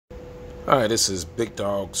All right, this is Big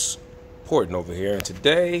Dog's Porting over here, and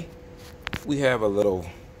today we have a little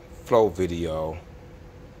flow video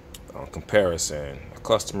comparison. A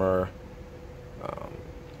customer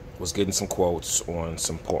was getting some quotes on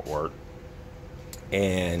some port work,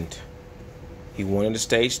 and he wanted a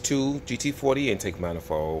stage 2 GT40 intake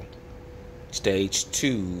manifold, stage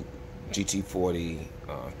 2 GT40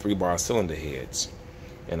 3-bar cylinder heads,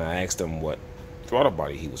 and I asked him what throttle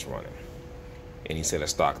body he was running. And he said a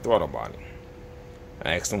stock throttle body.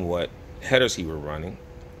 I asked him what headers he were running,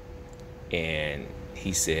 and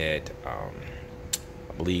he said, I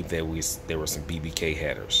believe there were some BBK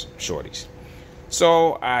headers, shorties.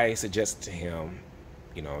 So I suggested to him,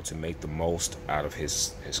 to make the most out of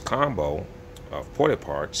his combo of ported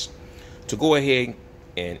parts, to go ahead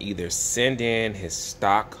and either send in his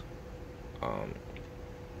stock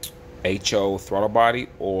HO throttle body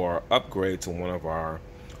or upgrade to one of our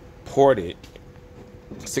ported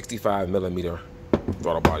 65mm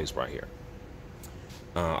throttle bodies right here.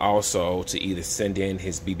 Also to either send in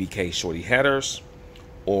his BBK shorty headers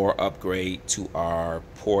or upgrade to our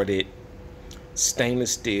ported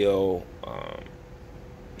stainless steel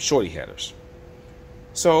shorty headers.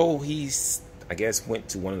 So he's, I guess, went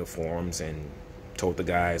to one of the forums and told the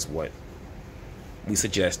guys what we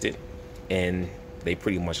suggested, and they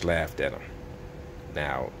pretty much laughed at him.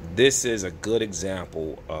 Now, this is a good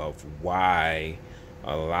example of why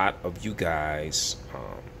a lot of you guys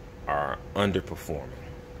are underperforming.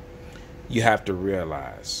 You have to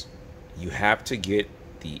realize you have to get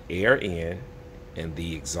the air in and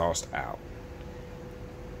the exhaust out.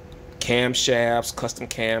 Camshafts, custom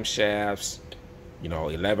camshafts,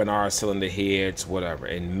 11R cylinder heads, whatever.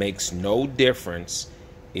 It makes no difference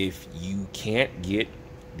if you can't get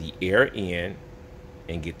the air in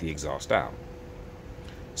and get the exhaust out.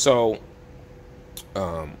 So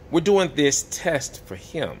we're doing this test for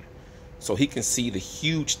him so he can see the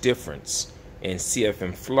huge difference in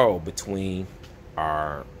CFM flow between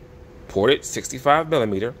our ported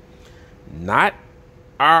 65mm, not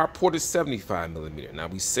our ported 75mm. Now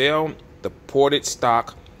we sell the ported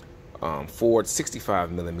stock Ford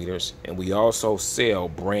 65mm, and we also sell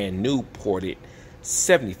brand new ported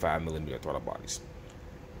 75mm throttle bodies.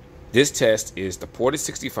 This test is the ported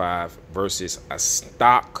 65 versus a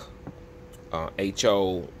stock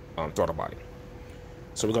HO throttle body.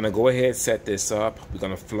 So we're going to go ahead and set this up. We're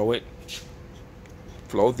going to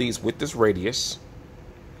flow these with this radius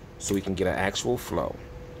so we can get an actual flow.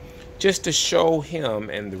 Just to show him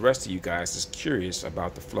and the rest of you guys is curious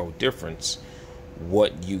about the flow difference,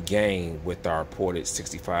 what you gain with our ported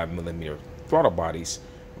 65mm throttle bodies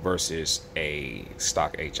versus a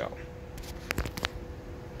stock HO.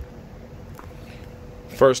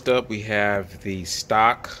 First up, we have the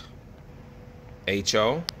stock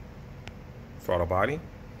HO throttle body.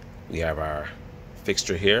 We have our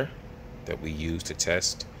fixture here that we use to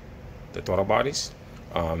test the throttle bodies.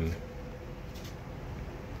 For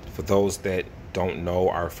those that don't know,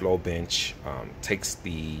 our flow bench takes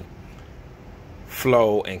the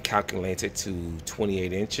flow and calculates it to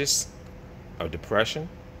 28 inches of depression.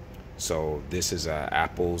 So this is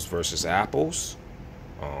apples versus apples.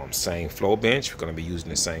 Same flow bench. We're going to be using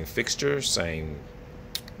the same fixture, same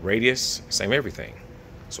radius, same everything.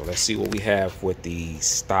 So let's see what we have with the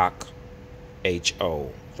stock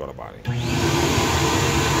HO throttle body.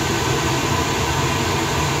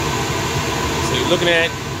 So you're looking at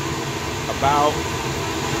about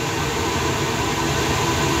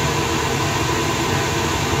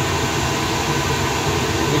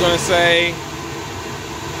we're going to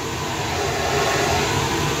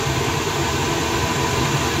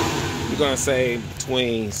say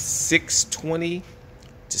between 620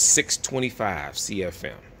 to 625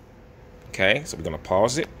 CFM. Okay, so we're going to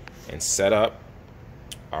pause it and set up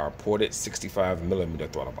our ported 65mm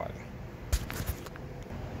throttle body.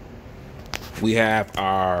 We have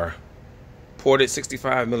our ported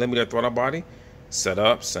 65mm throttle body set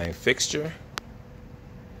up, same fixture,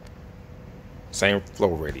 same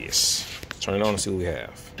flow radius. Turn it on and see what we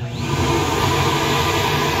have.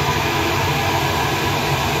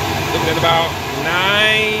 Looking at about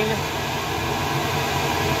 9.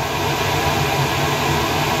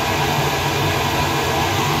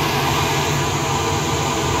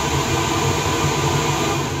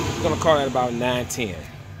 I'm gonna call that about 910.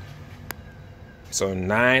 So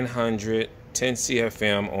 910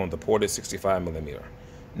 CFM on the ported 65mm.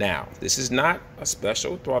 Now, this is not a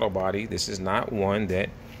special throttle body. This is not one that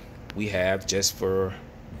we have just for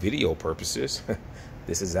video purposes.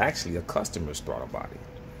 This is actually a customer's throttle body.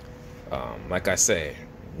 Like I said,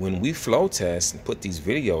 when we flow test and put these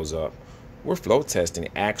videos up, we're flow testing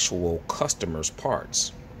actual customers'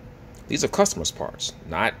 parts. These are customers' parts,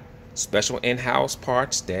 not special in-house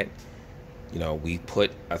parts that, you know, we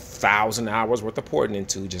put 1,000 hours worth of porting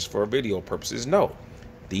into just for video purposes. No,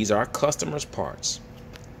 these are customers' parts.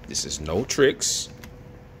 This is no tricks.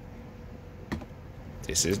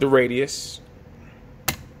 This is the radius.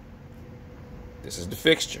 This is the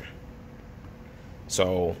fixture.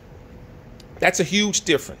 So that's a huge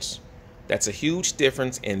difference. That's a huge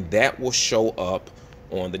difference, and that will show up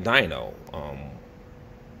on the dyno.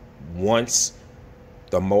 Once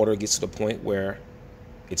the motor gets to the point where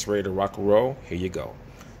it's ready to rock and roll, here you go.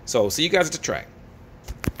 So see you guys at the track.